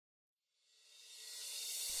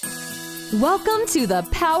Welcome to the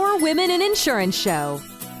Power Women in Insurance Show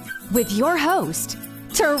with your host,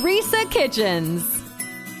 Teresa Kitchens.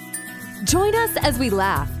 Join us as we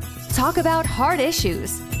laugh, talk about hard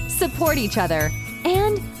issues, support each other,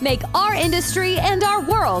 and make our industry and our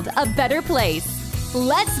world a better place.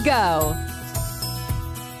 Let's go.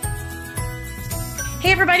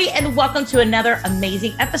 Hey, everybody, and welcome to another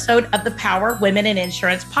amazing episode of the Power Women in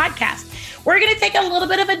Insurance podcast. We're going to take a little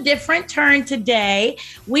bit of a different turn today.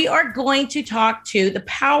 We are going to talk to the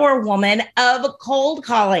power woman of cold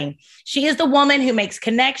calling. She is the woman who makes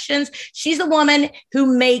connections. She's the woman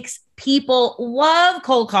who makes people love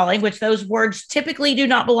cold calling, which those words typically do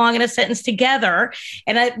not belong in a sentence together.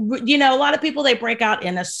 And, a lot of people, they break out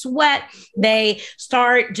in a sweat. They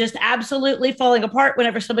start just absolutely falling apart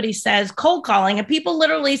whenever somebody says cold calling, and people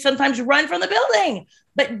literally sometimes run from the building.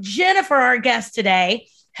 But Jennifer, our guest today,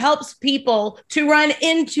 helps people to run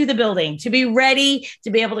into the building, to be ready, to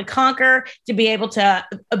be able to conquer, to be able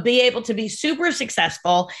to be super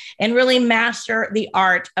successful and really master the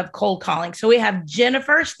art of cold calling. So we have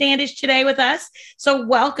Jennifer Standish today with us. So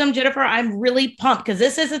welcome, Jennifer. I'm really pumped because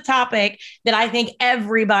this is a topic that I think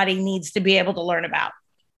everybody needs to be able to learn about.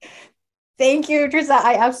 Thank you, Teresa.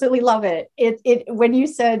 I absolutely love it. When you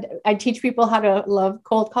said I teach people how to love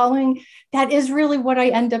cold calling, that is really what I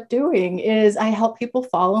end up doing. Is I help people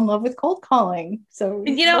fall in love with cold calling. So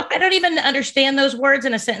I don't even understand those words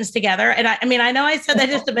in a sentence together. And I know I said that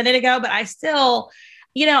just a minute ago, but I still.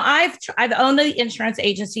 I've owned the insurance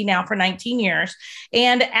agency now for 19 years.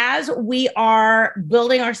 And as we are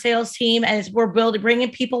building our sales team, as we're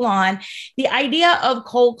bringing people on, the idea of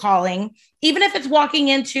cold calling, even if it's walking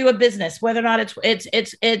into a business, whether or not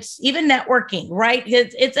it's even networking, right?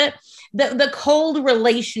 It's the cold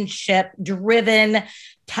relationship driven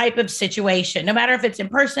type of situation, no matter if it's in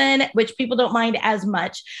person, which people don't mind as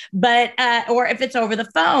much, but or if it's over the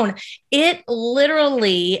phone, it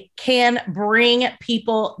literally can bring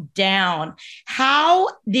people down. How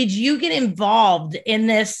did you get involved in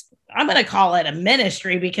this? I'm going to call it a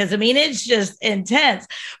ministry because it's just intense,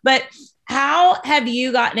 but how have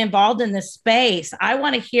you gotten involved in this space? I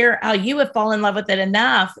want to hear how you have fallen in love with it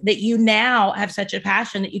enough that you now have such a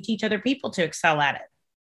passion that you teach other people to excel at it.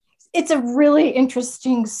 It's a really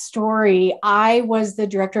interesting story. I was the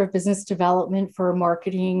director of business development for a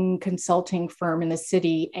marketing consulting firm in the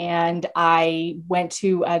city. And I went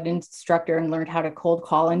to an instructor and learned how to cold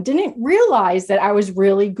call and didn't realize that I was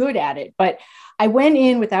really good at it. But I went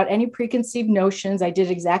in without any preconceived notions. I did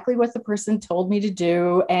exactly what the person told me to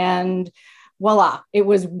do. And voila, it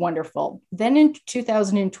was wonderful. Then in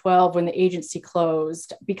 2012, when the agency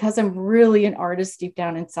closed, because I'm really an artist deep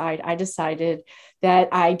down inside, I decided that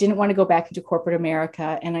I didn't want to go back into corporate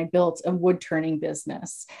America, and I built a wood turning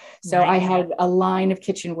business. So right. I had a line of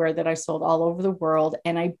kitchenware that I sold all over the world,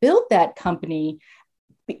 and I built that company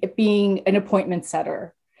being an appointment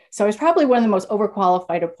setter. So I was probably one of the most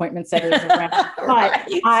overqualified appointment setters around. But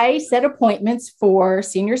I set appointments for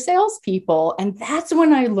senior salespeople, and that's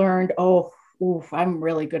when I learned, I'm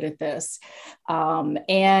really good at this.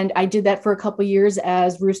 And I did that for a couple of years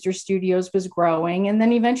as Rooster Studios was growing. And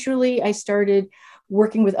then eventually I started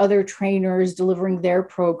working with other trainers, delivering their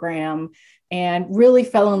program, and really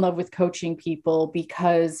fell in love with coaching people,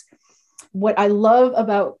 because what I love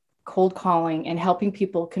about cold calling and helping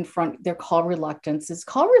people confront their call reluctance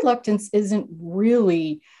isn't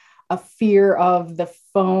really a fear of the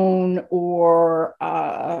phone or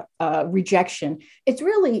rejection. It's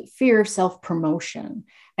really fear of self-promotion.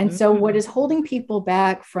 And so what is holding people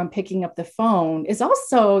back from picking up the phone is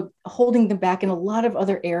also holding them back in a lot of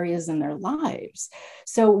other areas in their lives.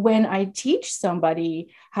 So when I teach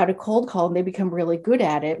somebody how to cold call and they become really good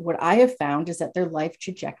at it, what I have found is that their life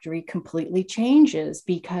trajectory completely changes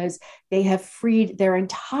because they have freed their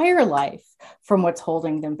entire life from what's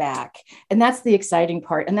holding them back. And that's the exciting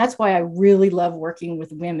part. And that's why I really love working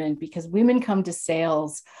with women, because women come to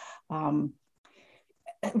sales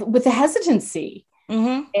with a hesitancy.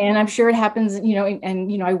 Mm-hmm. And I'm sure it happens,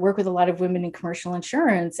 I work with a lot of women in commercial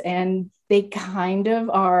insurance, and they kind of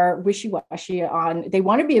are wishy-washy on, they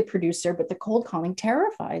want to be a producer, but the cold calling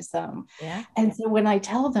terrifies them. Yeah. And so when I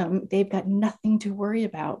tell them, they've got nothing to worry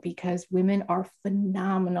about, because women are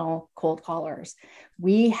phenomenal cold callers.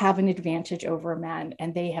 We have an advantage over men,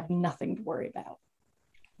 and they have nothing to worry about.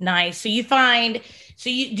 Nice. Do you find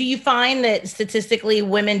that statistically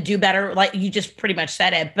women do better? Like you just pretty much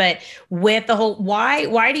said it, but with the whole,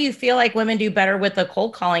 why do you feel like women do better with the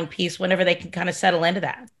cold calling piece whenever they can kind of settle into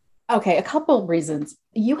that? Okay, a couple of reasons.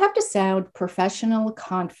 You have to sound professional,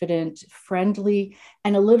 confident, friendly,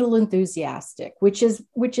 and a little enthusiastic, which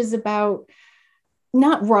is about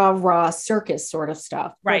not rah circus sort of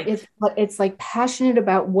stuff, Right. but it's like passionate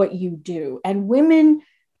about what you do. And women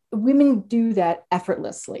do that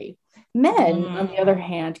effortlessly. Men, on the other Mm.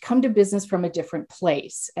 hand, come to business from a different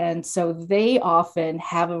place. And so they often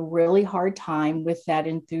have a really hard time with that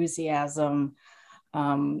enthusiasm,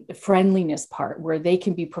 friendliness part, where they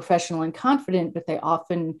can be professional and confident, but they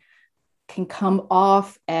often can come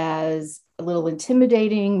off as a little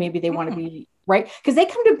intimidating. Maybe they want to Mm. be right because they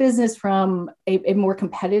come to business from a more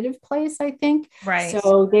competitive place, I think. Right.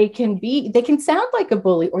 So they can sound like a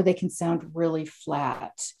bully, or they can sound really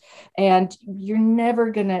flat. And you're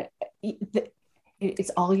never gonna,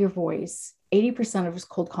 it's all your voice. 80% of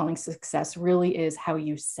cold calling success really is how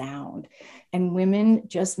you sound. And women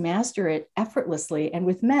just master it effortlessly. And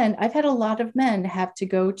with men, I've had a lot of men have to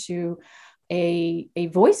go to a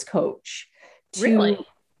voice coach Really? to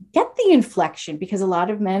get the inflection, because a lot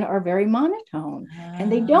of men are very monotone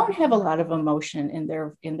and they don't have a lot of emotion in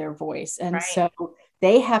their voice. And Right. so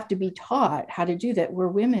they have to be taught how to do that. Where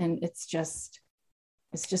women, it's just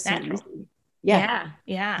so Natural. easy. Yeah. Yeah,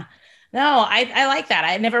 yeah. No, I like that.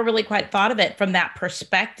 I never really quite thought of it from that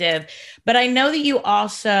perspective. But I know that you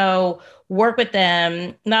also work with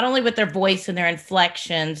them, not only with their voice and their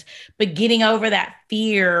inflections, but getting over that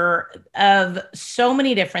fear of so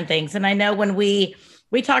many different things. And I know when we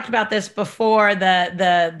talked about this before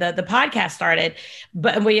the podcast started,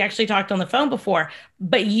 but we actually talked on the phone before.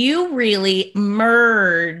 But you really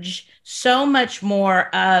merge so much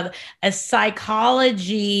more of a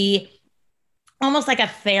psychology, almost like a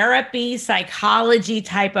therapy psychology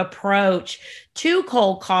type approach to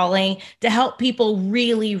cold calling to help people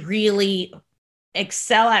really, really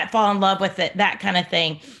excel at it, fall in love with it, that kind of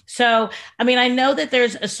thing. So, I mean, I know that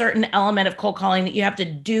there's a certain element of cold calling that you have to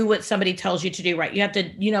do what somebody tells you to do, right? You have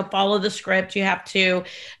to, follow the script. You have to,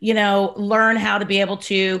 learn how to be able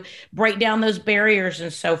to break down those barriers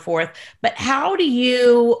and so forth. But how do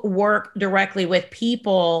you work directly with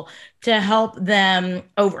people to help them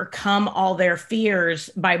overcome all their fears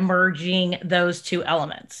by merging those two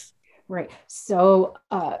elements? Right. So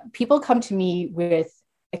people come to me with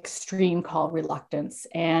extreme call reluctance.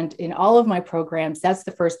 And in all of my programs, that's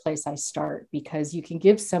the first place I start, because you can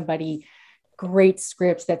give somebody great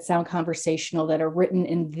scripts that sound conversational, that are written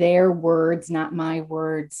in their words, not my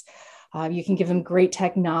words. You can give them great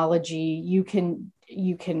technology. You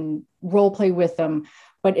can role play with them.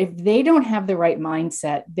 But if they don't have the right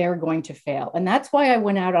mindset, they're going to fail. And that's why I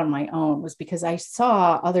went out on my own, was because I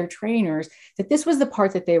saw other trainers that this was the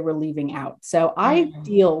part that they were leaving out. So I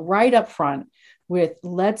deal right up front with,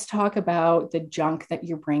 let's talk about the junk that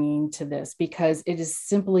you're bringing to this, because it is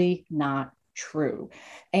simply not true.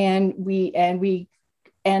 And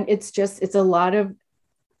it's a lot of,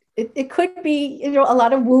 it could be, a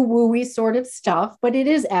lot of woo-woo-y sort of stuff, but it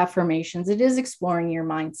is affirmations. It is exploring your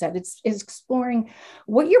mindset. It's exploring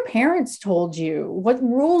what your parents told you. What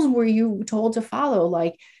rules were you told to follow?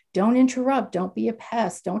 Like, don't interrupt, don't be a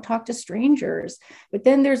pest, don't talk to strangers. But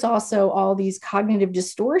then there's also all these cognitive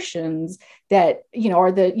distortions that,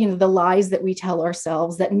 are the lies that we tell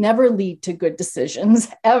ourselves that never lead to good decisions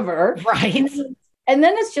ever. Right. And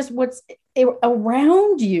then it's just what's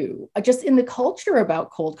around you, just in the culture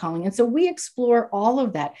about cold calling. And so we explore all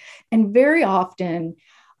of that. And very often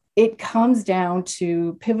it comes down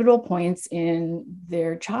to pivotal points in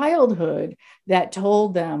their childhood that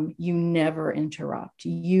told them, you never interrupt,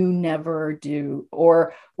 you never do,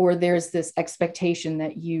 or there's this expectation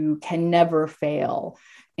that you can never fail.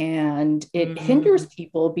 And it hinders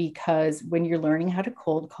people, because when you're learning how to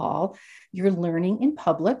cold call, you're learning in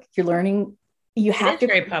public, you have to,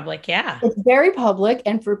 very public. Yeah. It's very public.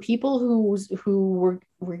 And for people who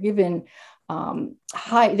were given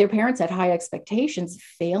their parents had high expectations,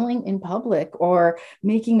 failing in public or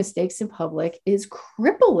making mistakes in public is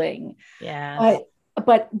crippling. Yeah.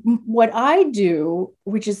 But what I do,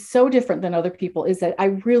 which is so different than other people, is that I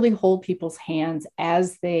really hold people's hands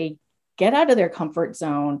as they get out of their comfort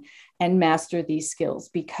zone and master these skills,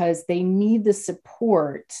 because they need the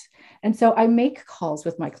support. And so I make calls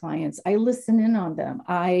with my clients. I listen in on them.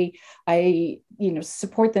 I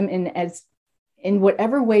support them in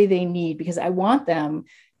whatever way they need, because I want them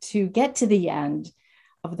to get to the end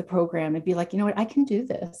of the program and be like, you know what, I can do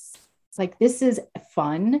this. It's like, this is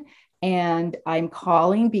fun. And I'm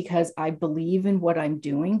calling because I believe in what I'm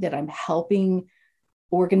doing, that I'm helping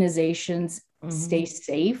organizations stay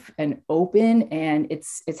safe and open, and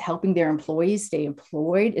it's helping their employees stay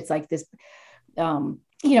employed. It's like this,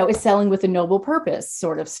 it's selling with a noble purpose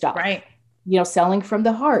sort of stuff. Right. Selling from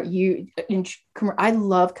the heart. I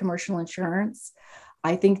love commercial insurance.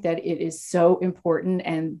 I think that it is so important.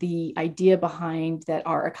 And the idea behind that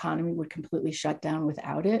our economy would completely shut down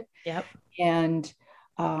without it. Yep. And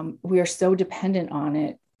we are so dependent on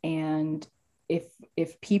it. And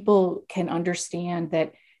if people can understand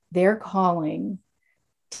that they're calling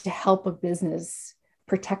to help a business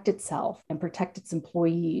protect itself and protect its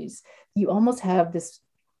employees, you almost have this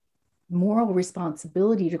moral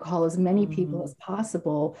responsibility to call as many people as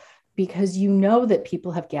possible, because you know that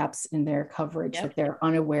people have gaps in their coverage that they're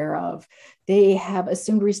unaware of. They have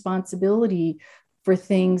assumed responsibility for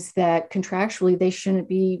things that contractually they shouldn't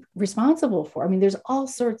be responsible for. I mean, there's all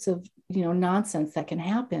sorts of, nonsense that can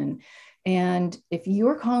happen. And if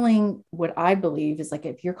you're calling, what I believe is, like,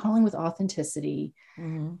 if you're calling with authenticity,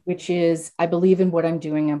 which is, I believe in what I'm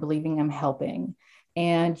doing, I'm believing I'm helping,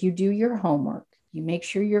 and you do your homework, you make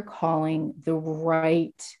sure you're calling the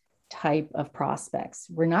right type of prospects.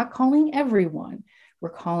 We're not calling everyone. We're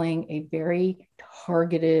calling a very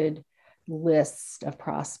targeted list of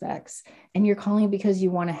prospects, and you're calling because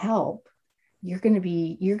you want to help. You're going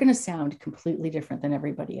to sound completely different than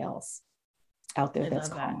everybody else out there that's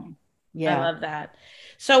calling. Yeah. I love that.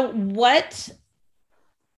 So what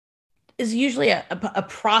is usually a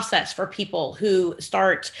process for people who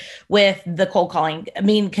start with the cold calling? I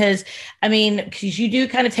mean, because you do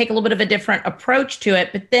kind of take a little bit of a different approach to it,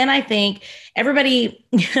 but then I think everybody,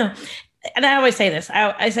 and I always say this,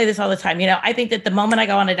 I say this all the time, I think that the moment I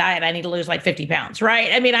go on a diet, I need to lose like 50 pounds,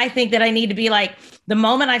 right? I mean, I think that I need to be like, the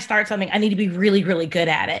moment I start something, I need to be really, really good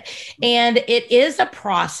at it. And it is a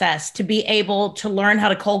process to be able to learn how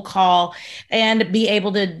to cold call and be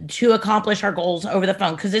able to accomplish our goals over the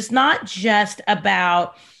phone. Because it's not just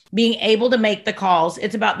about being able to make the calls.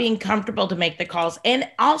 It's about being comfortable to make the calls, and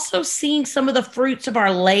also seeing some of the fruits of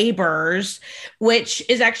our labors, which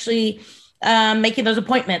is actually making those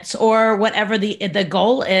appointments or whatever the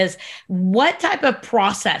goal is. What type of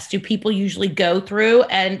process do people usually go through,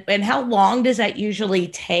 and how long does that usually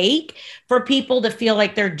take for people to feel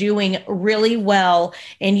like they're doing really well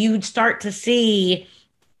and you start to see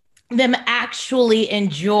them actually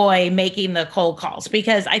enjoy making the cold calls?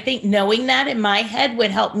 Because I think knowing that in my head would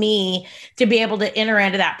help me to be able to enter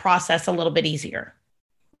into that process a little bit easier.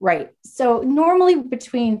 Right. So normally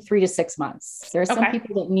between 3 to 6 months. There are some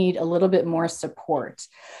people that need a little bit more support.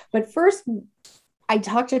 But first, I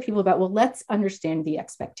talk to people about, let's understand the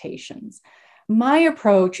expectations. My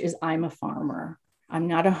approach is, I'm a farmer. I'm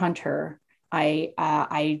not a hunter.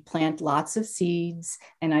 I plant lots of seeds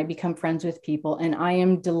and I become friends with people, and I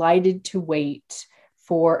am delighted to wait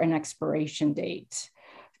for an expiration date.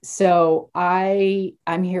 So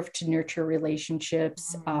I'm here to nurture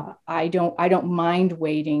relationships. I don't mind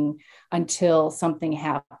waiting until something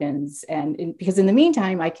happens, and because in the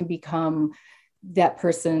meantime I can become that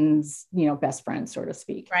person's best friend, so to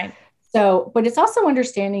speak. Right. So, but it's also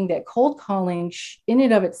understanding that cold calling in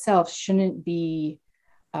and of itself shouldn't be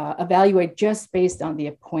evaluated just based on the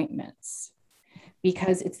appointments,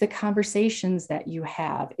 because it's the conversations that you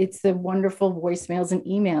have. It's the wonderful voicemails and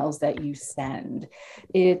emails that you send.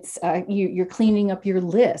 It's you're cleaning up your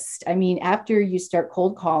list. I mean, after you start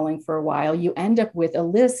cold calling for a while, you end up with a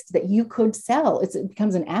list that you could sell. It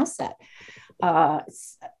becomes an asset.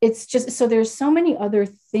 It's just, so there's so many other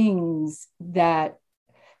things that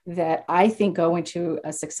I think go into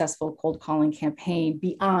a successful cold calling campaign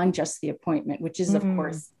beyond just the appointment, which is, of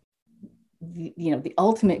course, the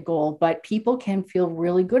ultimate goal. But people can feel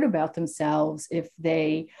really good about themselves if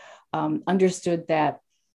they understood that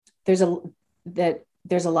there's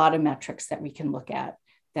a lot of metrics that we can look at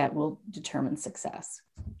that will determine success.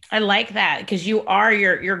 I like that, because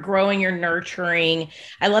you're growing, you're nurturing.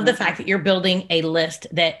 I love the fact that you're building a list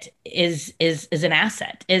that is an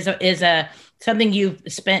asset, is a something you've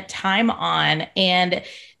spent time on and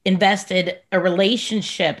invested a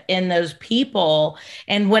relationship in those people.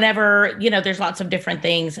 And whenever, there's lots of different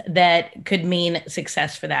things that could mean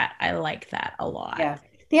success for that. I like that a lot. Yeah.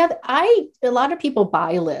 A lot of people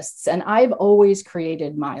buy lists, and I've always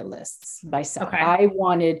created my lists myself. Okay.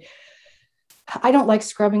 I don't like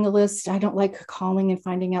scrubbing a list. I don't like calling and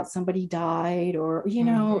finding out somebody died, or,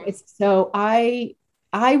 it's, so I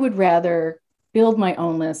would rather build my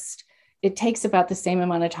own list. It takes about the same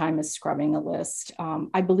amount of time as scrubbing a list.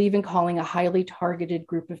 I believe in calling a highly targeted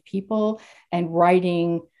group of people and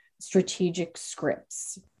writing strategic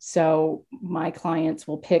scripts. So my clients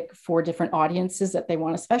will pick 4 different audiences that they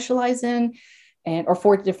want to specialize in, or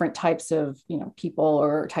 4 different types of, people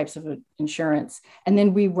or types of insurance. And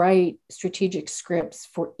then we write strategic scripts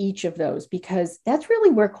for each of those, because that's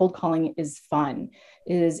really where cold calling is fun,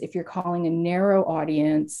 is if you're calling a narrow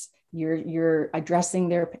audience, you're addressing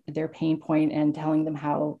their pain point and telling them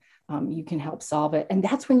how you can help solve it. And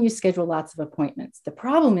that's when you schedule lots of appointments. The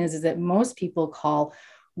problem is that most people call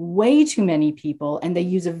way too many people, and they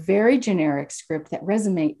use a very generic script that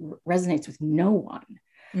resonates with no one.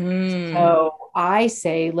 So I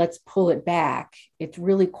say, let's pull it back. It's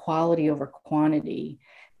really quality over quantity.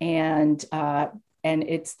 And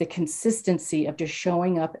it's the consistency of just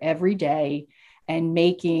showing up every day and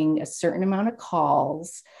making a certain amount of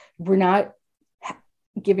calls. We're not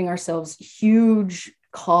giving ourselves huge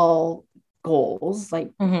call goals.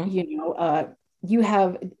 Like,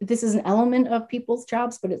 this is an element of people's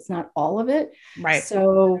jobs, but it's not all of it. Right.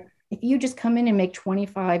 So if you just come in and make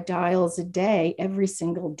 25 dials a day, every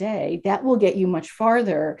single day, that will get you much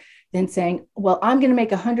farther than saying, well, I'm going to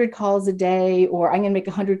make 100 calls a day, or I'm going to make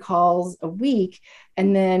 100 calls a week.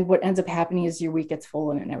 And then what ends up happening is your week gets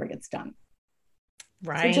full and it never gets done.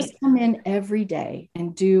 Right. So just come in every day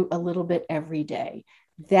and do a little bit every day.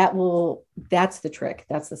 That's the trick.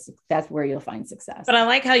 That's where you'll find success. But I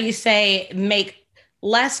like how you say make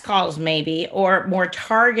less calls maybe, or more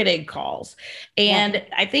targeted calls. And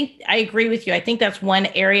I think I agree with you. I think that's one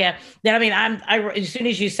area that, as soon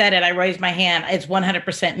as you said it, I raised my hand. It's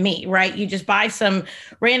 100% me, right? You just buy some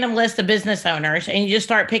random list of business owners and you just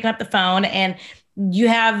start picking up the phone, and you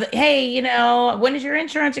have, hey, when does your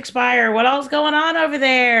insurance expire? What all's going on over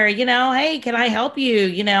there? Hey, can I help you?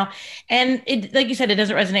 And it, like you said, it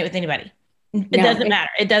doesn't resonate with anybody. It doesn't matter.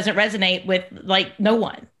 It doesn't resonate with no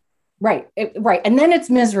one. Right. Right. And then it's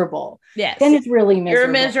miserable. Yes. Then it's really miserable.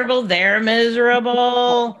 You're miserable. They're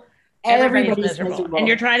miserable. Everybody's miserable. And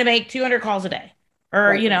you're trying to make 200 calls a day,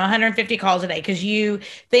 or, 150 calls a day, because you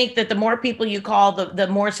think that the more people you call, the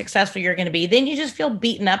more successful you're going to be. Then you just feel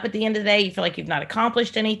beaten up at the end of the day. You feel like you've not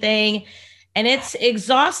accomplished anything, and it's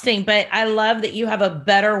exhausting. But I love that you have a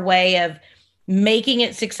better way of making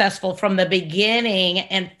it successful from the beginning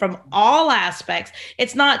and from all aspects.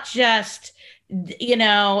 It's not just,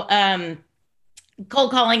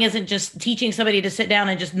 cold calling isn't just teaching somebody to sit down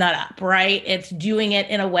and just nut up, right? It's doing it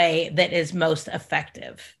in a way that is most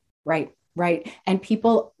effective. Right. Right. And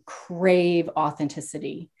people crave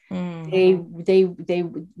authenticity. They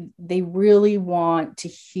really want to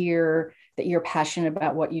hear that you're passionate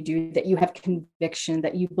about what you do, that you have conviction,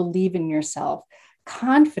 that you believe in yourself,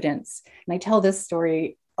 confidence. And I tell this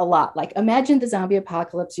story a lot. Like, imagine the zombie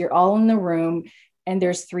apocalypse. You're all in the room and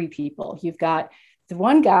there's 3 people. You've got the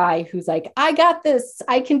one guy who's like, I got this,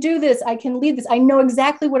 I can do this, I can lead this, I know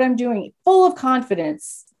exactly what I'm doing, full of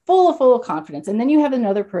confidence. And then you have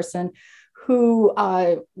another person who,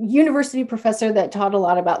 university professor that taught a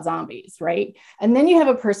lot about zombies, right? And then you have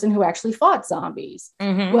a person who actually fought zombies.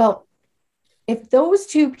 Well, if those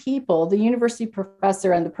 2 people, the university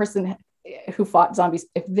professor and the person who fought zombies,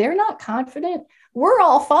 if they're not confident, we're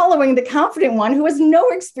all following the confident one who has no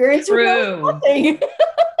experience or knows nothing.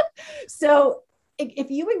 So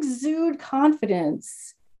if you exude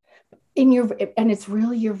confidence in and it's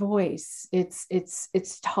really your voice,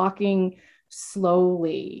 it's talking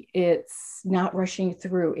slowly, it's not rushing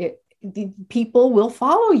through it, people will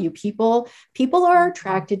follow you. People are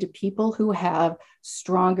attracted to people who have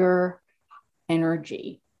stronger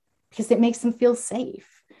energy because it makes them feel safe.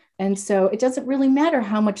 And so it doesn't really matter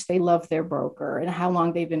how much they love their broker and how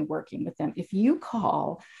long they've been working with them. If you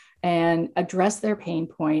call and address their pain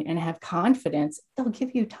point and have confidence, they'll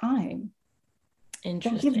give you time. They'll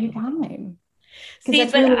give you time.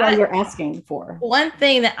 Because that's really what you're asking for. One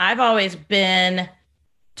thing that I've always been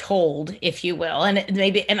told, if you will, and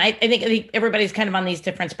I think everybody's kind of on these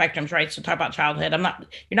different spectrums, right? So talk about childhood.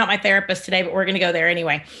 You're not my therapist today, but we're going to go there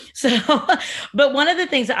anyway. So, but one of the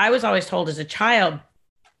things that I was always told as a child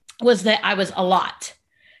was that I was a lot.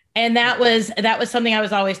 And that was something I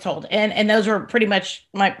was always told. And those were pretty much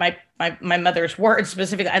my mother's words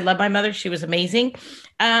specifically. I love my mother. She was amazing.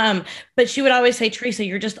 But she would always say, Teresa,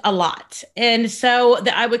 you're just a lot. And so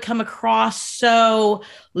that I would come across so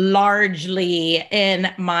largely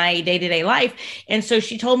in my day-to-day life. And so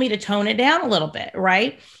she told me to tone it down a little bit,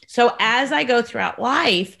 right? So as I go throughout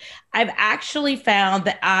life, I've actually found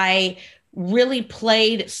that I really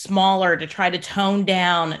played smaller to try to tone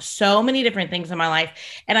down so many different things in my life.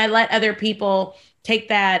 And I let other people take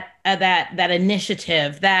that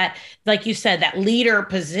initiative, that, like you said, that leader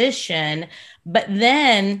position. But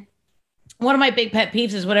then one of my big pet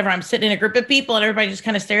peeves is whenever I'm sitting in a group of people and everybody just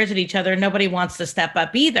kind of stares at each other and nobody wants to step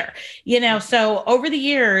up either, So over the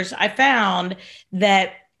years, I found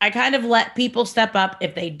that I kind of let people step up.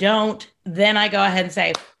 If they don't, then I go ahead and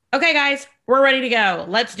say, okay, guys, we're ready to go.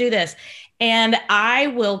 Let's do this. And I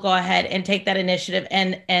will go ahead and take that initiative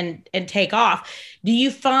and take off. Do you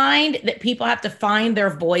find that people have to find their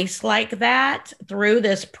voice like that through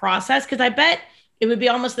this process? Because I bet it would be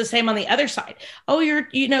almost the same on the other side. Oh, you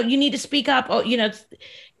need to speak up. Oh,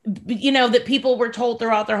 that people were told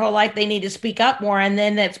throughout their whole life they need to speak up more. And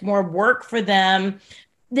then that's more work for them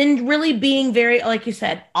than really being very, like you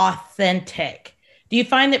said, authentic. Do you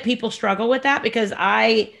find that people struggle with that? Because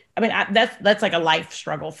that's like a life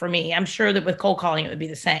struggle for me. I'm sure that with cold calling, it would be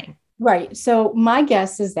the same. Right. So my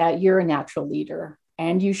guess is that you're a natural leader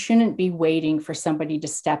and you shouldn't be waiting for somebody to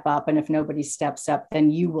step up. And if nobody steps up, then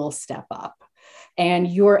you will step up.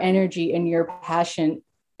 And your energy and your passion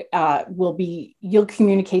you'll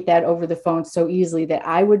communicate that over the phone so easily that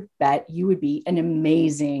I would bet you would be an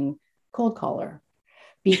amazing cold caller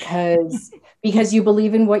because you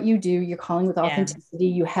believe in what you do. You're calling with authenticity.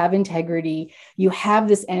 You have integrity. You have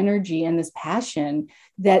this energy and this passion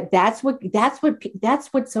that's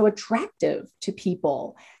what's so attractive to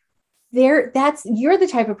people. You're the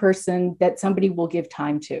type of person that somebody will give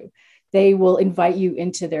time to. They will invite you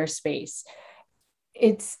into their space.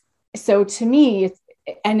 To me,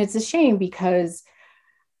 it's a shame because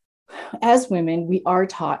as women, we are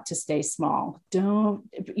taught to stay small.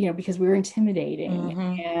 Because we're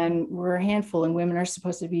intimidating and we're a handful, and women are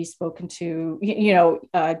supposed to be spoken to,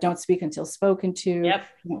 don't speak until spoken to,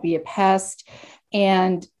 don't be a pest.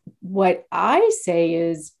 And what I say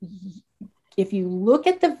is, if you look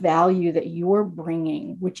at the value that you're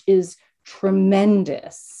bringing, which is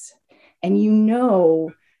tremendous, and you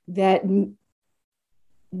know that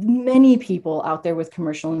many people out there with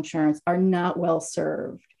commercial insurance are not well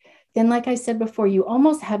served, then like I said before, you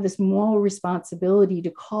almost have this moral responsibility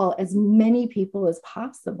to call as many people as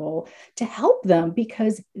possible to help them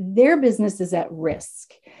because their business is at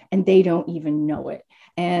risk and they don't even know it.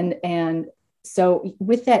 And so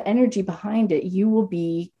with that energy behind it, you will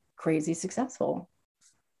be crazy successful.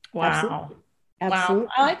 Wow. Absolutely.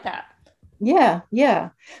 Wow. I like that. Yeah.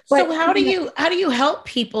 But so how do you help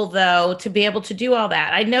people though to be able to do all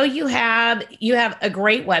that? I know you have a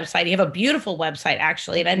great website. You have a beautiful website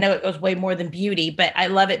actually. And I know it goes way more than beauty, but I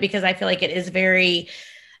love it because I feel like it is very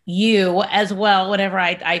you as well. Whenever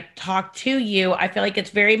I talk to you, I feel like it's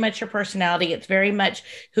very much your personality. It's very much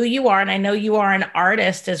who you are. And I know you are an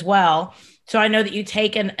artist as well. So I know that you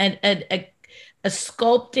take a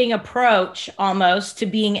sculpting approach almost to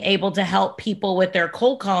being able to help people with their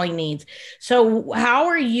cold calling needs. So how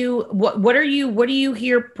are you, what do you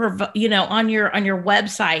hear, on your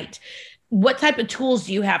website? What type of tools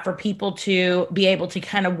do you have for people to be able to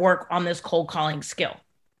kind of work on this cold calling skill?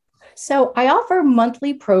 So I offer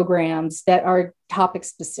monthly programs that are topic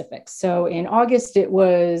specific. So in August, it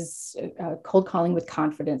was cold calling with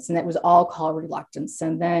confidence, and that was all call reluctance.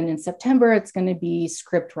 And then in September, it's going to be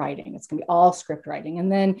script writing. It's going to be all script writing.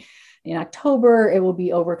 And then in October, it will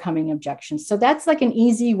be overcoming objections. So that's like an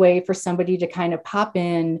easy way for somebody to kind of pop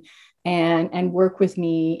in and work with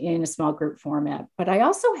me in a small group format. But I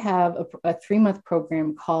also have a 3-month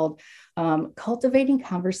program called Cultivating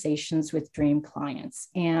Conversations with Dream Clients.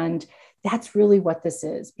 And that's really what this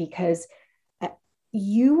is, because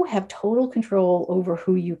you have total control over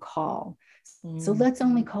who you call. So let's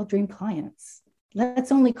only call dream clients.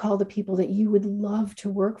 Let's only call the people that you would love to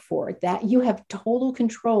work for, that you have total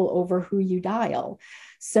control over who you dial.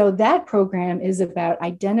 So that program is about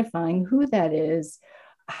identifying who that is,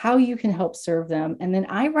 how you can help serve them. And then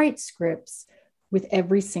I write scripts with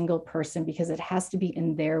every single person because it has to be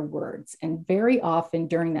in their words. And very often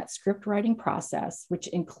during that script writing process, which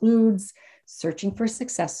includes searching for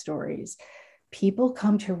success stories, people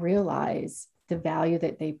come to realize the value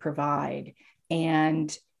that they provide,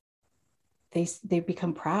 and they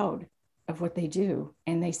become proud of what they do,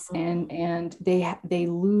 and they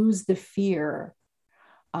lose the fear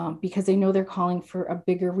because they know they're calling for a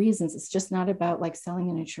bigger reasons. It's just not about like selling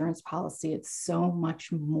an insurance policy. It's so much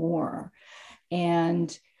more.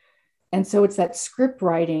 And so it's that script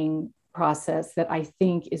writing process that I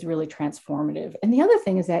think is really transformative. And the other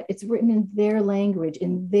thing is that it's written in their language,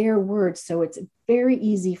 in their words. So it's very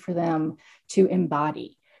easy for them to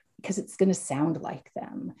embody because it's going to sound like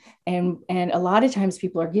them. And a lot of times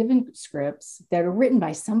people are given scripts that are written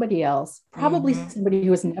by somebody else, probably somebody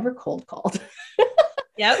who has never cold called.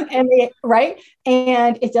 Yep. And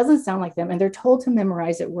it doesn't sound like them. And they're told to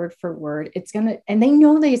memorize it word for word. And they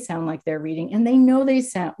know they sound like they're reading, and they know they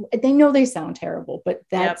sound terrible, but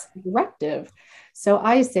that's directive. So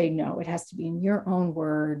I say, no, it has to be in your own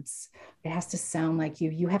words. It has to sound like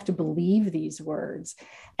you. You have to believe these words.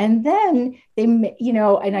 And then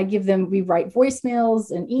and I give them, we write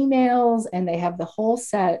voicemails and emails, and they have the whole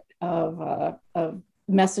set of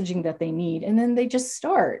messaging that they need. And then they just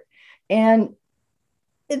start. And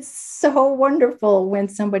it's so wonderful when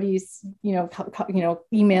somebody's,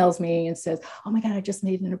 emails me and says, oh my God, I just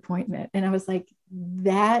made an appointment. And I was like,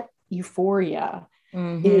 that euphoria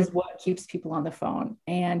is what keeps people on the phone.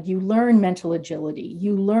 And you learn mental agility.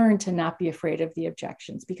 You learn to not be afraid of the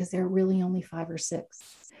objections because there are really only 5 or 6.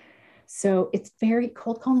 So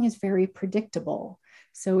cold calling is very predictable.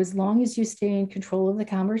 So as long as you stay in control of the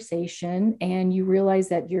conversation and you realize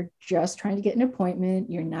that you're just trying to get an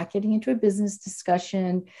appointment, you're not getting into a business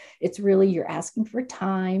discussion, it's really, you're asking for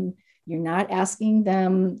time. You're not asking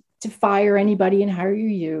them to fire anybody and hire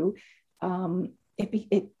you.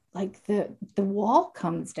 Like the wall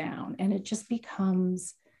comes down and it just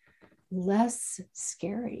becomes less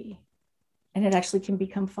scary. And it actually can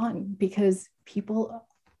become fun because people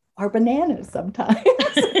are bananas sometimes.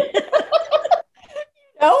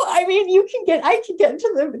 I mean, I can get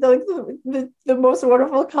into the most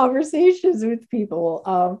wonderful conversations with people,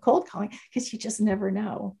 cold calling, because you just never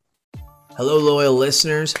know. Hello, loyal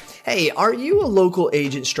listeners. Hey, are you a local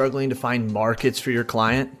agent struggling to find markets for your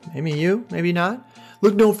client? Maybe you, maybe not.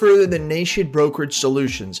 Look no further than Nation Brokerage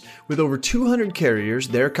Solutions. With over 200 carriers,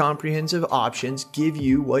 their comprehensive options give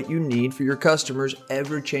you what you need for your customers'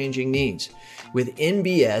 ever-changing needs. With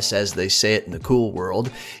NBS, as they say it in the cool world,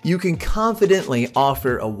 you can confidently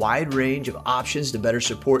offer a wide range of options to better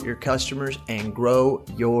support your customers and grow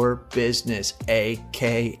your business,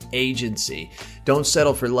 aka agency. Don't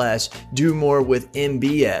settle for less. Do more with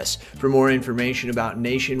NBS. For more information about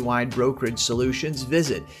nationwide brokerage solutions,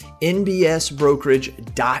 visit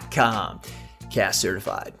nbsbrokerage.com. CAS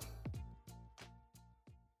certified.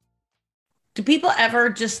 Do people ever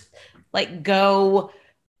just like go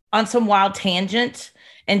on some wild tangent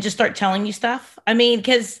and just start telling you stuff? I mean,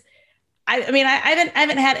 because I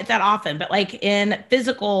haven't had it that often, but like in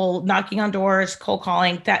physical knocking on doors, cold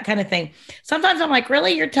calling, that kind of thing. Sometimes I'm like,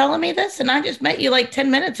 really, you're telling me this? And I just met you like 10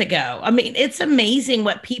 minutes ago. I mean, it's amazing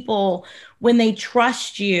what people, when they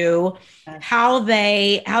trust you, how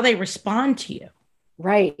they respond to you.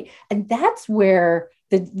 Right. And that's where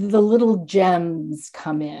the little gems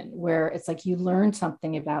come in, where it's like you learn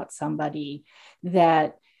something about somebody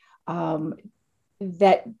that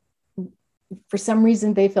for some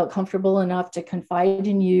reason they felt comfortable enough to confide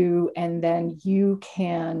in you, and then you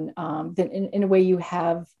can then in a way you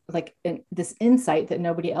have like this insight that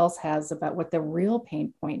nobody else has about what the real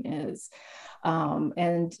pain point is. But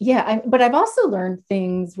I've also learned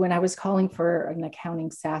things when I was calling for an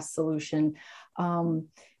accounting SaaS solution.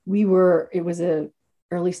 It was a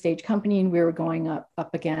early stage company, and we were going up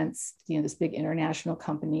against, this big international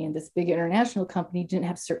company, and this big international company didn't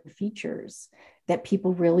have certain features that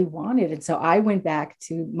people really wanted. And so I went back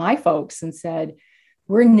to my folks and said,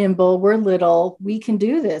 we're nimble, we're little, we can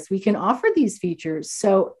do this. We can offer these features.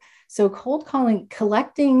 So cold calling,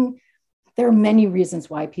 collecting, there are many reasons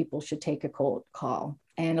why people should take a cold call.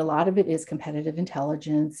 And a lot of it is competitive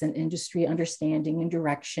intelligence and industry understanding and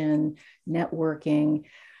direction, networking.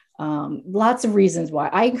 Lots of reasons why.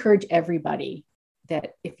 I encourage everybody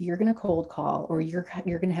that if you're going to cold call, or you're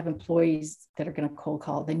going to have employees that are going to cold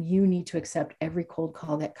call, then you need to accept every cold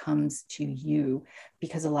call that comes to you,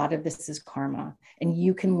 because a lot of this is karma, and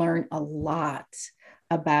you can learn a lot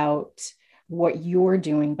about what you're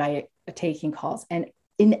doing by taking calls. And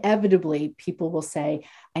inevitably people will say,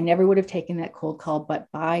 I never would have taken that cold call, but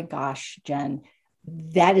by gosh, Jen,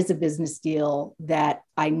 that is a business deal that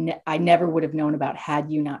I never would have known about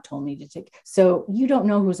had you not told me to take. So you don't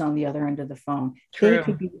know who's on the other end of the phone. True.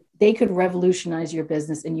 They could revolutionize your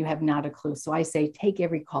business and you have not a clue. So I say, take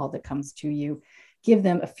every call that comes to you, give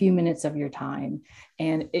them a few minutes of your time,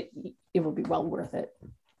 and it will be well worth it.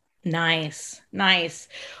 Nice. Well,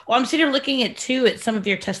 I'm sitting here looking at some of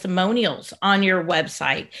your testimonials on your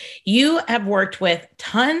website. You have worked with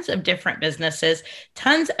tons of different businesses,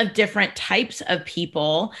 tons of different types of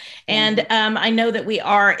people. And I know that we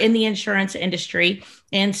are in the insurance industry.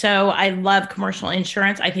 And so I love commercial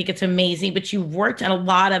insurance. I think it's amazing, but you've worked in a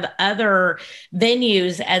lot of other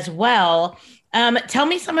venues as well. Tell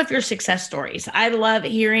me some of your success stories. I love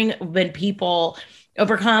hearing when people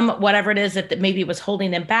overcome whatever it is that maybe was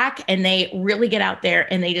holding them back, and they really get out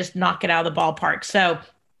there and they just knock it out of the ballpark. So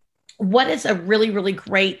what is a really, really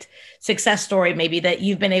great success story maybe that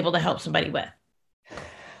you've been able to help somebody with?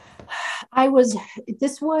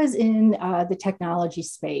 This was in the technology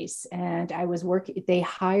space, and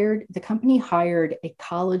the company hired a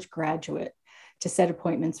college graduate to set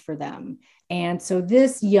appointments for them. And so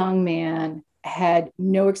this young man had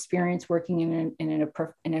no experience working in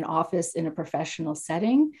an office in a professional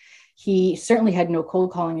setting. He certainly had no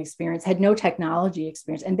cold calling experience, had no technology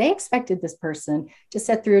experience, and they expected this person to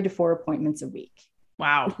set 3 to 4 appointments a week.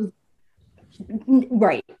 Wow.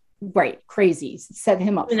 Right. Crazy. Set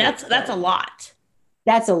him up. And that's a lot.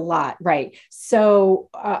 That's a lot. Right. So,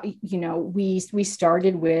 we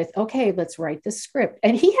started with, okay, let's write the script.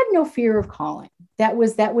 And he had no fear of calling. That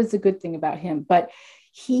was the good thing about him. But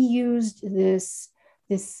he used this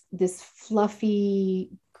fluffy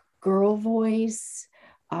girl voice.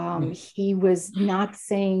 He was not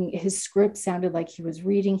saying, his script sounded like he was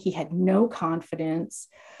reading. He had no confidence.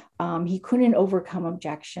 He couldn't overcome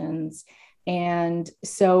objections. And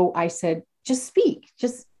so I said, just speak,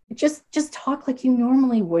 just talk like you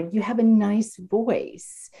normally would. You have a nice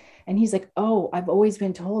voice. And he's like, oh, I've always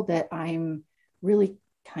been told that I'm really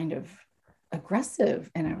kind of aggressive.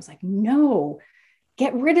 And I was like, no,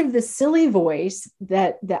 get rid of the silly voice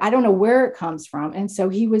that I don't know where it comes from. And so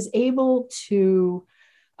he was able to,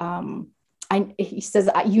 he says,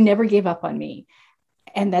 you never gave up on me.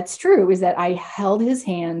 And that's true, is that I held his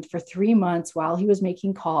hand for 3 months while he was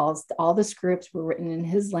making calls. All the scripts were written in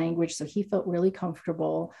his language, so he felt really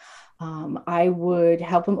comfortable. I would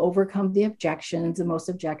help him overcome the most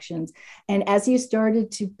objections. And as he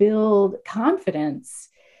started to build confidence,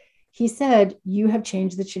 he said, you have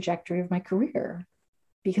changed the trajectory of my career,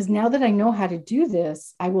 because now that I know how to do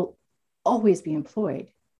this, I will always be employed,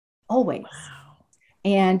 always. Wow.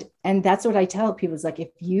 And that's what I tell people, is like, if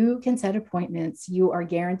you can set appointments, you are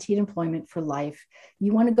guaranteed employment for life.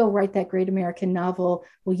 You want to go write that great American novel?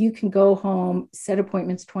 Well, you can go home, set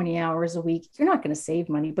appointments 20 hours a week. You're not going to save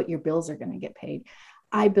money, but your bills are going to get paid.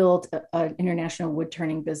 I built an international wood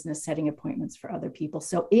turning business, setting appointments for other people.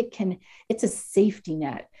 So it's a safety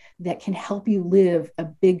net that can help you live a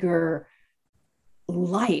bigger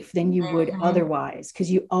life than you would otherwise, because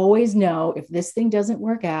you always know, if this thing doesn't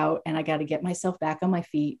work out and I got to get myself back on my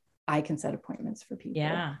feet, I can set appointments for people.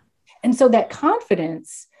 Yeah. And so that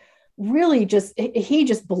confidence really he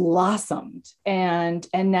just blossomed, and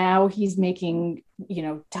now he's making,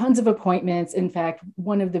 tons of appointments. In fact,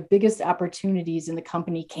 one of the biggest opportunities in the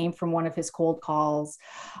company came from one of his cold calls.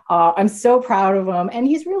 I'm so proud of him. And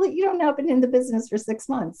he's really, now been in the business for 6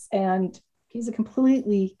 months, and he's a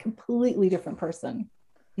completely different person.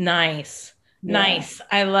 Nice. Yeah. Nice.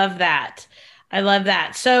 I love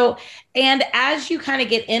that. So, and as you kind of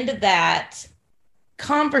get into that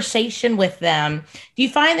conversation with them, do you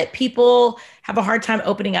find that people have a hard time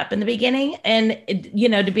opening up in the beginning and,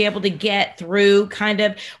 to be able to get through kind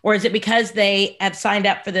of, or is it because they have signed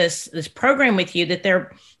up for this program with you that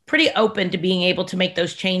they're pretty open to being able to make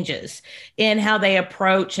those changes in how they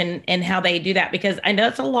approach and how they do that? Because I know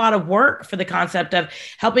it's a lot of work for the concept of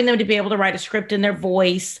helping them to be able to write a script in their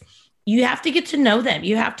voice. You have to get to know them.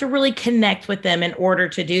 You have to really connect with them in order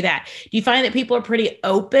to do that. Do you find that people are pretty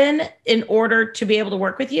open in order to be able to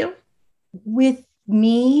work with you? With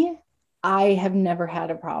me, I have never had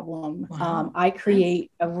a problem. Wow. I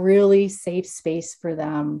create a really safe space for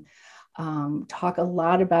them. Talk a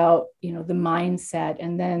lot about, the mindset.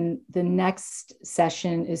 And then the next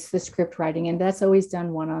session is the script writing. And that's always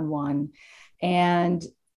done one-on-one. And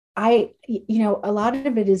a lot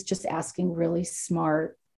of it is just asking really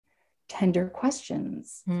smart, tender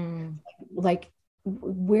questions. Like,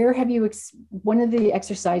 where have you, one of the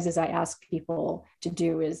exercises I ask people to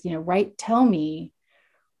do is, tell me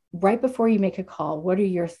right before you make a call, what are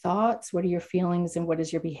your thoughts? What are your feelings? And what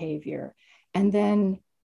is your behavior? And then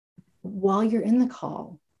while you're in the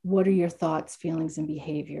call, what are your thoughts, feelings, and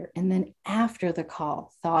behavior? And then after the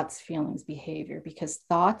call, thoughts, feelings, behavior, because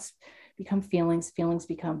thoughts become feelings, feelings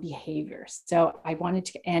become behavior. So I wanted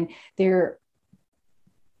to, and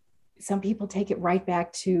some people take it right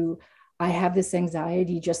back to, I have this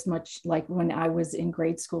anxiety just much like when I was in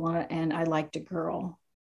grade school and I liked a girl.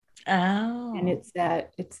 Oh. And it's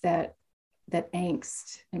that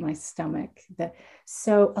angst in my stomach.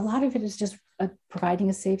 So a lot of it is just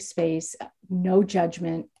providing a safe space, no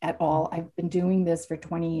judgment at all. I've been doing this for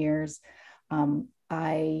 20 years.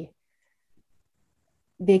 They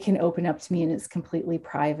can open up to me and it's completely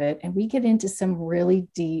private. And we get into some really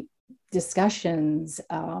deep discussions.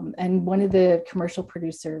 And one of the commercial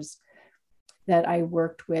producers that I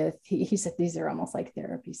worked with, he said, these are almost like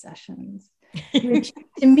therapy sessions. Which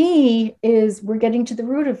to me is, we're getting to the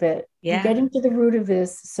root of it. Yeah. We're getting to the root of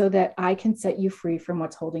this so that I can set you free from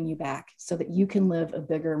what's holding you back, so that you can live a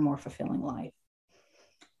bigger, more fulfilling life.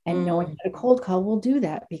 And knowing that a cold call will do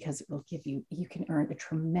that, because it will give you can earn a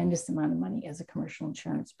tremendous amount of money as a commercial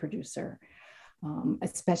insurance producer.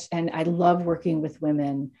 Especially, and I love working with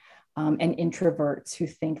women and introverts who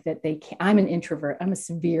think that they can. I'm an introvert. I'm a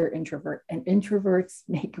severe introvert, and introverts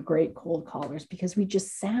make great cold callers because we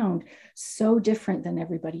just sound so different than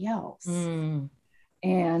everybody else.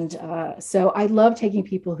 And so I love taking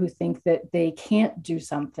people who think that they can't do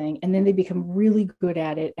something and then they become really good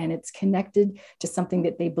at it. And it's connected to something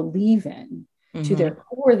that they believe in, to their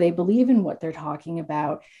core. They believe in what they're talking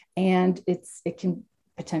about. And it can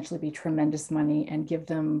potentially be tremendous money and give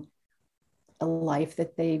them a life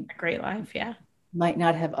that a great life. Yeah. Might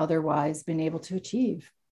not have otherwise been able to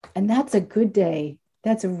achieve. And that's a good day.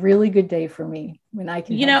 That's a really good day for me when I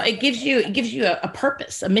can, it gives you a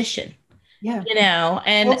purpose, a mission. Yeah.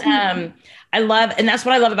 And that's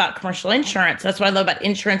what I love about commercial insurance. That's what I love about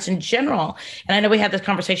insurance in general. And I know we had this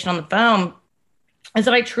conversation on the phone, is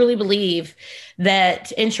that I truly believe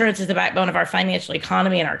that insurance is the backbone of our financial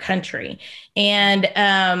economy in our country, and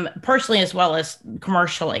personally as well as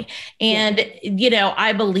commercially. And,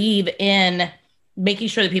 I believe in making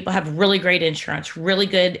sure that people have really great insurance, really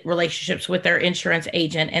good relationships with their insurance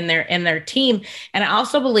agent and their team. And I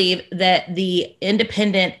also believe that the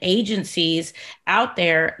independent agencies out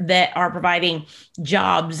there that are providing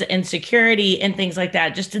jobs and security and things like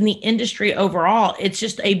that, just in the industry overall, it's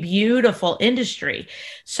just a beautiful industry.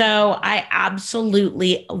 So I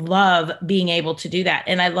absolutely love being able to do that.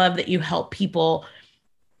 And I love that you help people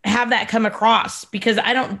have that come across, because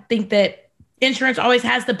I don't think that insurance always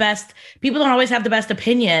has people don't always have the best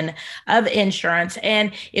opinion of insurance.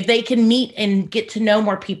 And if they can meet and get to know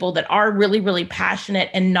more people that are really, really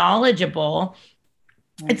passionate and knowledgeable,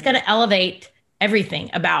 it's going to elevate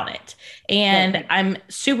everything about it. And I'm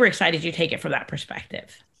super excited you take it from that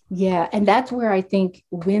perspective. Yeah. And that's where I think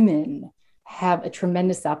women have a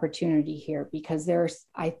tremendous opportunity here, because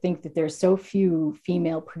I think that there's so few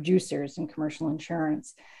female producers in commercial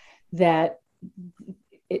insurance that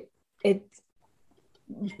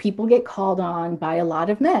people get called on by a lot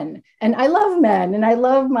of men. And I love men and I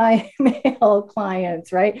love my male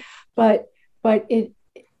clients, right? But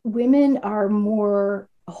women are more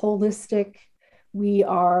holistic. We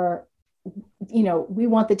are, we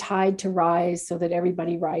want the tide to rise so that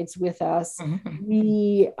everybody rides with us. Mm-hmm.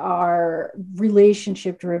 We are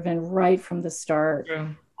relationship driven right from the start. Yeah.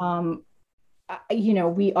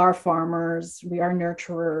 We are farmers, we are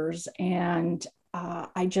nurturers. And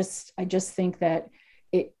I just think that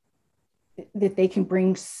that they can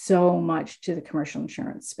bring so much to the commercial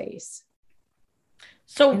insurance space.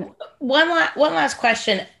 So one last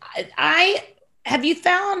question. Have you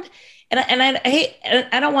found,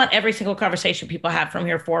 I don't want every single conversation people have from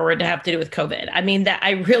here forward to have to do with COVID. I mean, that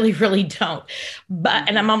I really, really don't,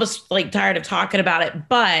 and I'm almost like tired of talking about it,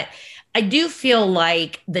 but I do feel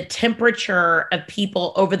like the temperature of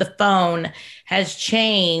people over the phone has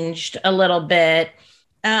changed a little bit.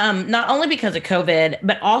 Not only because of COVID,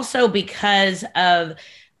 but also because of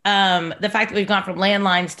the fact that we've gone from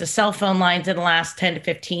landlines to cell phone lines in the last 10 to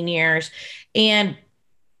 15 years. And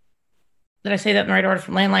did I say that in the right order?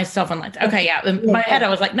 From landlines to cell phone lines? Okay, yeah. In my head, I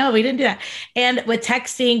was like, no, we didn't do that. And with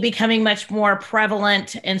texting becoming much more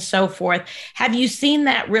prevalent and so forth, have you seen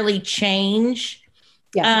that really change?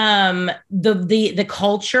 Yes. The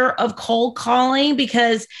culture of cold calling?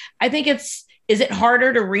 Because I think is it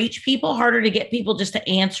harder to reach people, harder to get people just to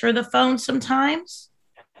answer the phone sometimes?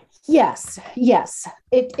 Yes,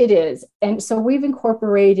 it is. And so we've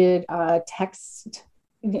incorporated text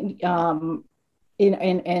in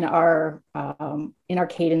our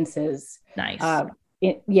cadences. Nice.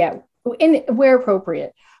 Where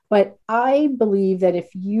appropriate. But I believe that if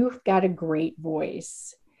you've got a great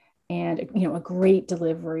voice and a great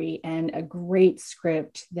delivery and a great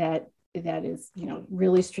script that is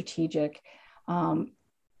really strategic,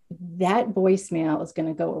 that voicemail is going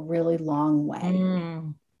to go a really long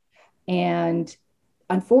way. And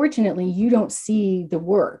unfortunately, you don't see the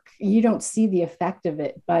work, you don't see the effect of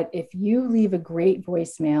it. But if you leave a great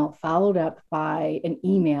voicemail followed up by an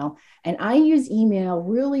email, and I use email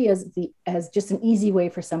really as just an easy way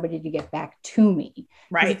for somebody to get back to me.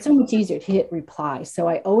 Right. It's so much easier to hit reply. So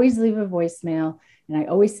I always leave a voicemail and I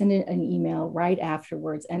always send an email right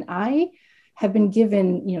afterwards. And I have been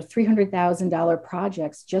given, $300,000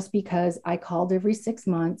 projects just because I called every 6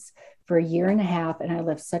 months for a year and a half, and I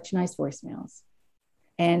left such nice voicemails.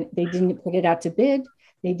 And they didn't put it out to bid.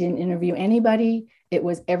 They didn't interview anybody. It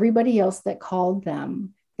was everybody else that called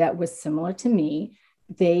them that was similar to me.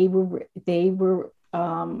 They were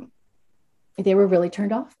really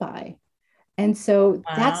turned off by. And so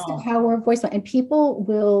That's the power of voicemail. And people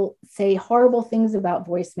will say horrible things about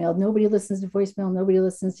voicemail. Nobody listens to voicemail. Nobody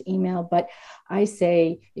listens to email. But I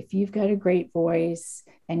say, if you've got a great voice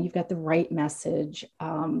and you've got the right message,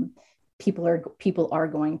 people are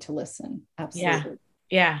going to listen. Absolutely.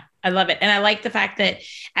 Yeah. I love it. And I like the fact that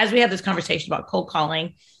as we have this conversation about cold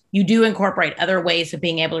calling, you do incorporate other ways of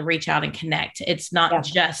being able to reach out and connect. It's not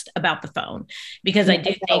just about the phone, because I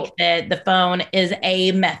do think that the phone is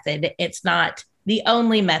a method. It's not the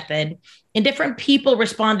only method, and different people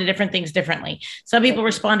respond to different things differently. Some people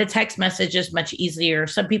respond to text messages much easier.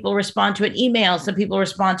 Some people respond to an email. Some people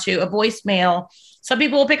respond to a voicemail. Some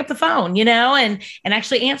people will pick up the phone, and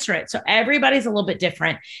actually answer it. So everybody's a little bit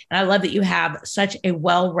different. And I love that you have such a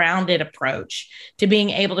well-rounded approach to being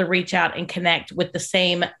able to reach out and connect with the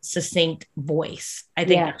same succinct voice. I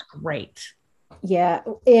think that's great. Yeah,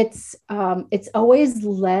 it's always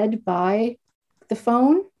led by the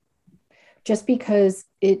phone, just because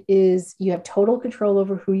you have total control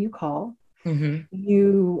over who you call.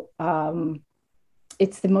 Mm-hmm.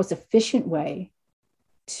 It's the most efficient way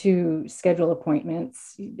to schedule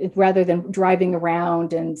appointments, rather than driving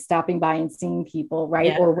around and stopping by and seeing people, right?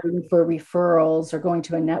 Yeah. Or waiting for referrals or going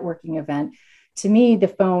to a networking event. To me, the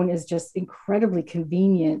phone is just incredibly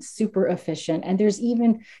convenient, super efficient. And there's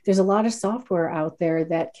a lot of software out there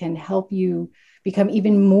that can help you become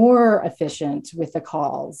even more efficient with the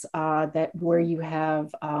calls, where you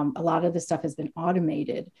have a lot of the stuff has been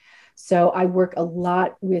automated. So I work a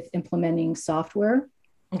lot with implementing software.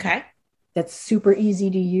 Okay. That's super easy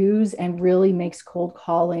to use and really makes cold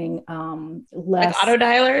calling less. Like auto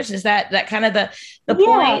dialers? Is that kind of the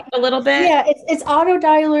point a little bit? Yeah, it's auto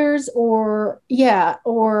dialers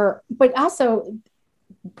but also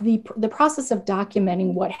the process of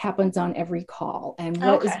documenting what happens on every call and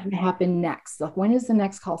what is going to happen next. Like, when is the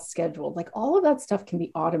next call scheduled? Like, all of that stuff can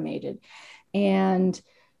be automated. And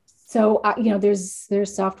so,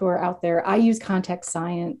 there's software out there. I use Contact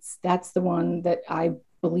Science. That's the one that I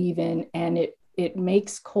believe in, and it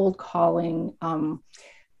makes cold calling.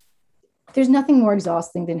 There's nothing more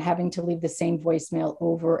exhausting than having to leave the same voicemail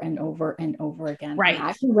over and over and over again. Right. And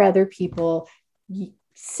I would rather people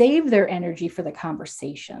save their energy for the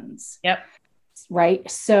conversations. Yep. Right.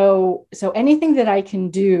 So anything that I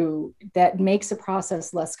can do that makes the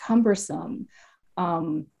process less cumbersome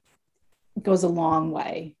goes a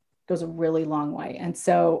really long way. And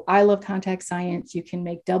so I love Contact Science. You can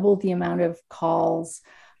make double the amount of calls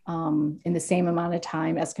in the same amount of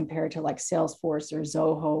time as compared to like Salesforce or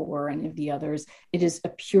Zoho or any of the others. It is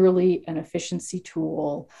purely an efficiency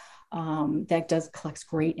tool that collects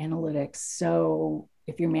great analytics. So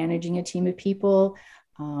if you're managing a team of people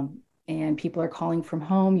and people are calling from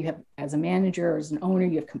home, you have, as a manager or as an owner,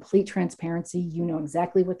 you have complete transparency. You know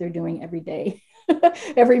exactly what they're doing every day.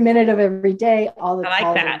 Every minute of every day, all the I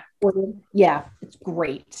like that. Yeah, it's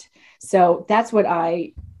great. So that's what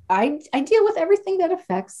I deal with, everything that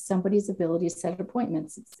affects somebody's ability to set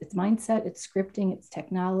appointments. It's mindset, it's scripting, it's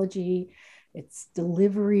technology, it's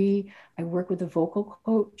delivery. I work with a vocal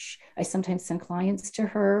coach. I sometimes send clients to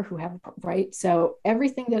her who have, right? So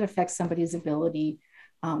everything that affects somebody's ability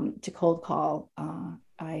to cold call,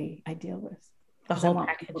 I deal with. The whole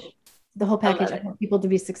package. The whole package. I want people to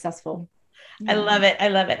be successful. I love it. I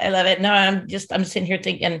love it. I love it. No, I'm sitting here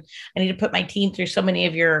thinking I need to put my team through so many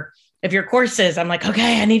of your courses. I'm like,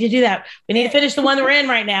 okay, I need to do that. We need to finish the one that we're in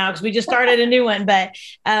right now, because we just started a new one, but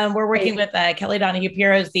we're working with Kelly Donahue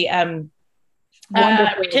Piro's the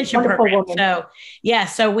retention program. Woman.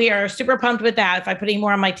 So we are super pumped with that. If I put any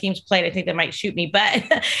more on my team's plate, I think they might shoot me, but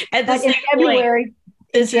at the same February,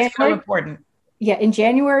 this is so important. Yeah, in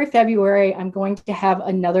January, February, I'm going to have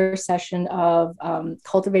another session of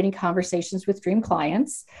cultivating conversations with dream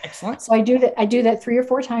clients. Excellent. So I do that 3 or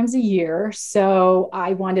 4 times a year. So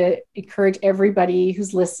I want to encourage everybody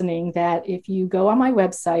who's listening that if you go on my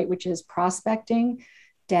website, which is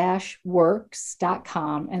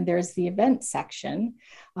prospecting-works.com, and there's the event section,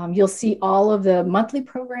 you'll see all of the monthly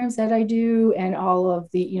programs that I do and all of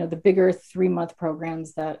the bigger 3-month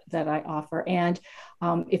programs that I offer. And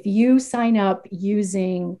if you sign up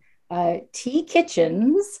using T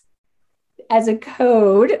Kitchens as a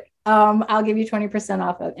code, I'll give you 20%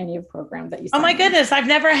 off of any program that you sign. Oh my goodness. I've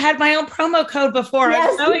never had my own promo code before.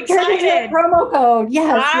 Yes, I'm so excited. Promo code.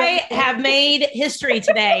 Yes. I have made history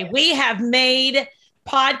today. We have made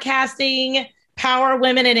podcasting Power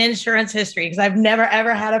Women in Insurance history, because I've never,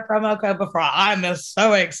 ever had a promo code before. I'm just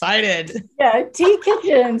so excited. Yeah. T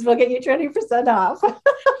Kitchens will get you 20% off.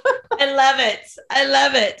 I love it. I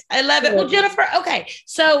love it. I love it. Well, Jennifer, okay.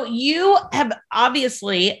 So you have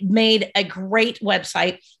obviously made a great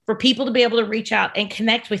website for people to be able to reach out and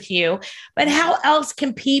connect with you. But how else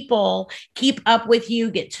can people keep up with you,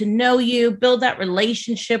 get to know you, build that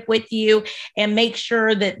relationship with you, and make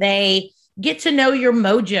sure that they get to know your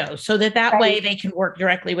mojo so that way they can work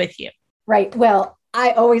directly with you? Right. Well,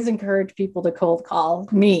 I always encourage people to cold call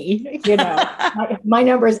me. My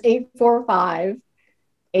number is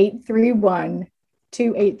 845-831-8255.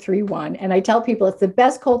 2831. And I tell people it's the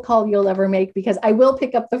best cold call you'll ever make because I will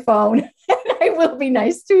pick up the phone and I will be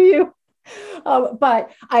nice to you.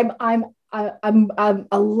 But I'm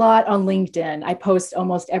a lot on LinkedIn. I post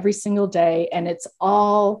almost every single day, and it's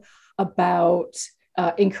all about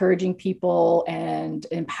encouraging people and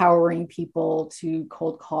empowering people to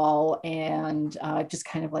cold call and just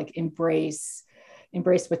kind of like embrace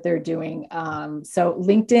what they're doing. So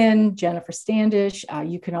LinkedIn, Jennifer Standish.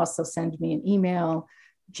 You can also send me an email,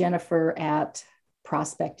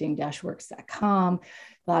 jennifer@prospecting-works.com.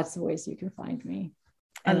 Lots of ways you can find me.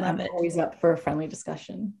 And I love it. I'm always up for a friendly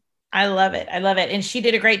discussion. I love it. I love it. And she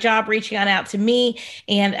did a great job reaching on out to me,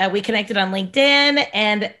 and we connected on LinkedIn,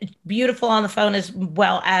 and beautiful on the phone as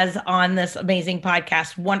well as on this amazing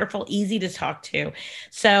podcast. Wonderful, easy to talk to.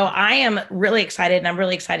 So I am really excited, and I'm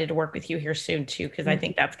really excited to work with you here soon too, because I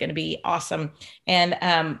think that's going to be awesome.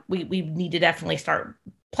 And we need to definitely start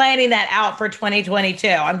planning that out for 2022.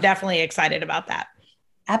 I'm definitely excited about that.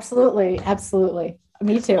 Absolutely. Absolutely.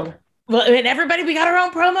 Me too. Well, and everybody, we got our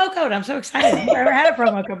own promo code. I'm so excited. I've never had a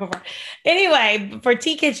promo code before. Anyway, for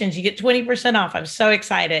T Kitchens, you get 20% off. I'm so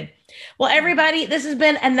excited. Well, everybody, this has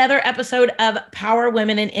been another episode of Power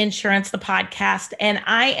Women in Insurance, the podcast. And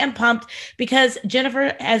I am pumped because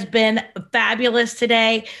Jennifer has been fabulous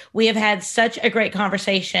today. We have had such a great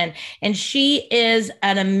conversation. And she is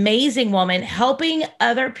an amazing woman helping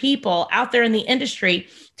other people out there in the industry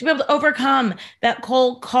to be able to overcome that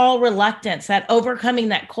cold call reluctance, that overcoming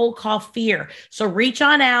that cold call fear. So reach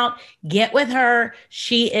on out, get with her.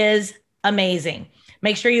 She is amazing.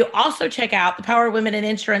 Make sure you also check out the Power Women in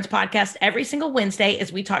Insurance podcast every single Wednesday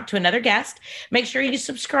as we talk to another guest. Make sure you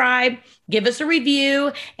subscribe, give us a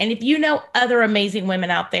review. And if you know other amazing women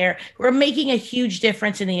out there who are making a huge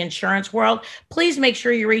difference in the insurance world, please make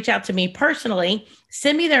sure you reach out to me personally.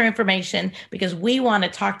 Send me their information because we want to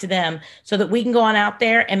talk to them so that we can go on out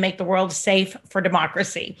there and make the world safe for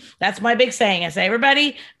democracy. That's my big saying. I say,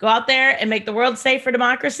 everybody go out there and make the world safe for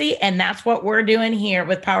democracy. And that's what we're doing here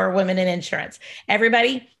with Power Women in Insurance.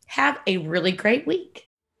 Everybody have a really great week.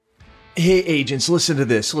 Hey, agents, listen to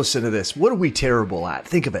this. Listen to this. What are we terrible at?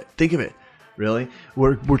 Think of it. Think of it. Really?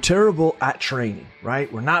 We're terrible at training,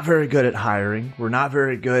 right? We're not very good at hiring. We're not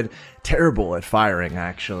very good, terrible at firing,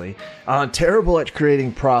 actually. Terrible at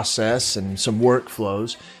creating process and some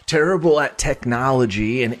workflows. Terrible at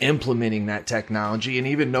technology and implementing that technology and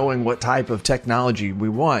even knowing what type of technology we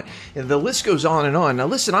want. And the list goes on and on. Now,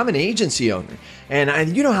 listen, I'm an agency owner,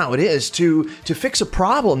 and you know how it is. To fix a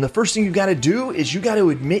problem, the first thing you got to do is you got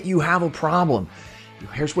to admit you have a problem.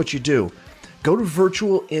 Here's what you do. Go to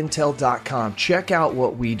virtualintel.com. Check out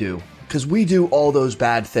what we do, because we do all those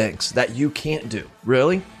bad things that you can't do,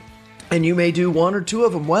 really. And you may do one or two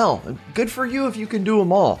of them well. Good for you if you can do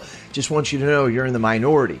them all. Just want you to know you're in the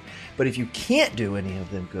minority. But if you can't do any of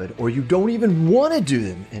them good, or you don't even want to do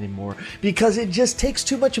them anymore because it just takes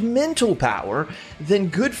too much mental power, then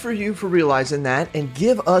good for you for realizing that, and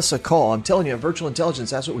give us a call. I'm telling you, at Virtual Intelligence,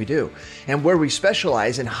 that's what we do. And where we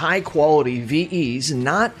specialize in high quality VEs,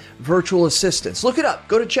 not virtual assistants. Look it up.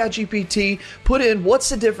 Go to ChatGPT, put in what's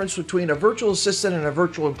the difference between a virtual assistant and a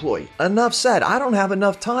virtual employee. Enough said. I don't have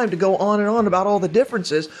enough time to go on and on about all the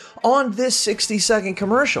differences on this 60-second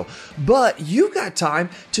commercial. But you got time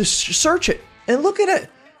to search it and look at it.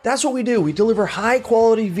 That's what we do. We deliver high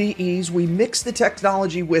quality VEs. We mix the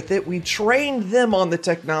technology with it. We train them on the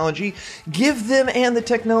technology, give them and the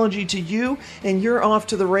technology to you, and you're off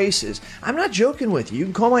to the races. I'm not joking with you. You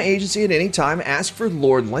can call my agency at any time, ask for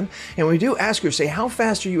Lordland, and we do ask her, say, how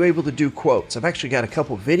fast are you able to do quotes? I've actually got a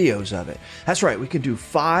couple videos of it. That's right. We can do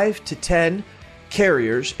 5 to 10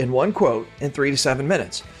 carriers in one quote in 3 to 7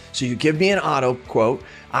 minutes. So you give me an auto quote,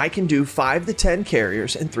 I can do 5 to 10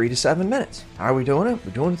 carriers in 3 to 7 minutes. How are we doing it?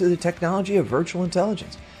 We're doing it through the technology of virtual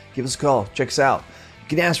intelligence. Give us a call. Check us out. You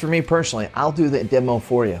can ask for me personally. I'll do the demo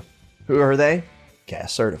for you. Who are they?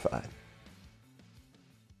 CAS certified.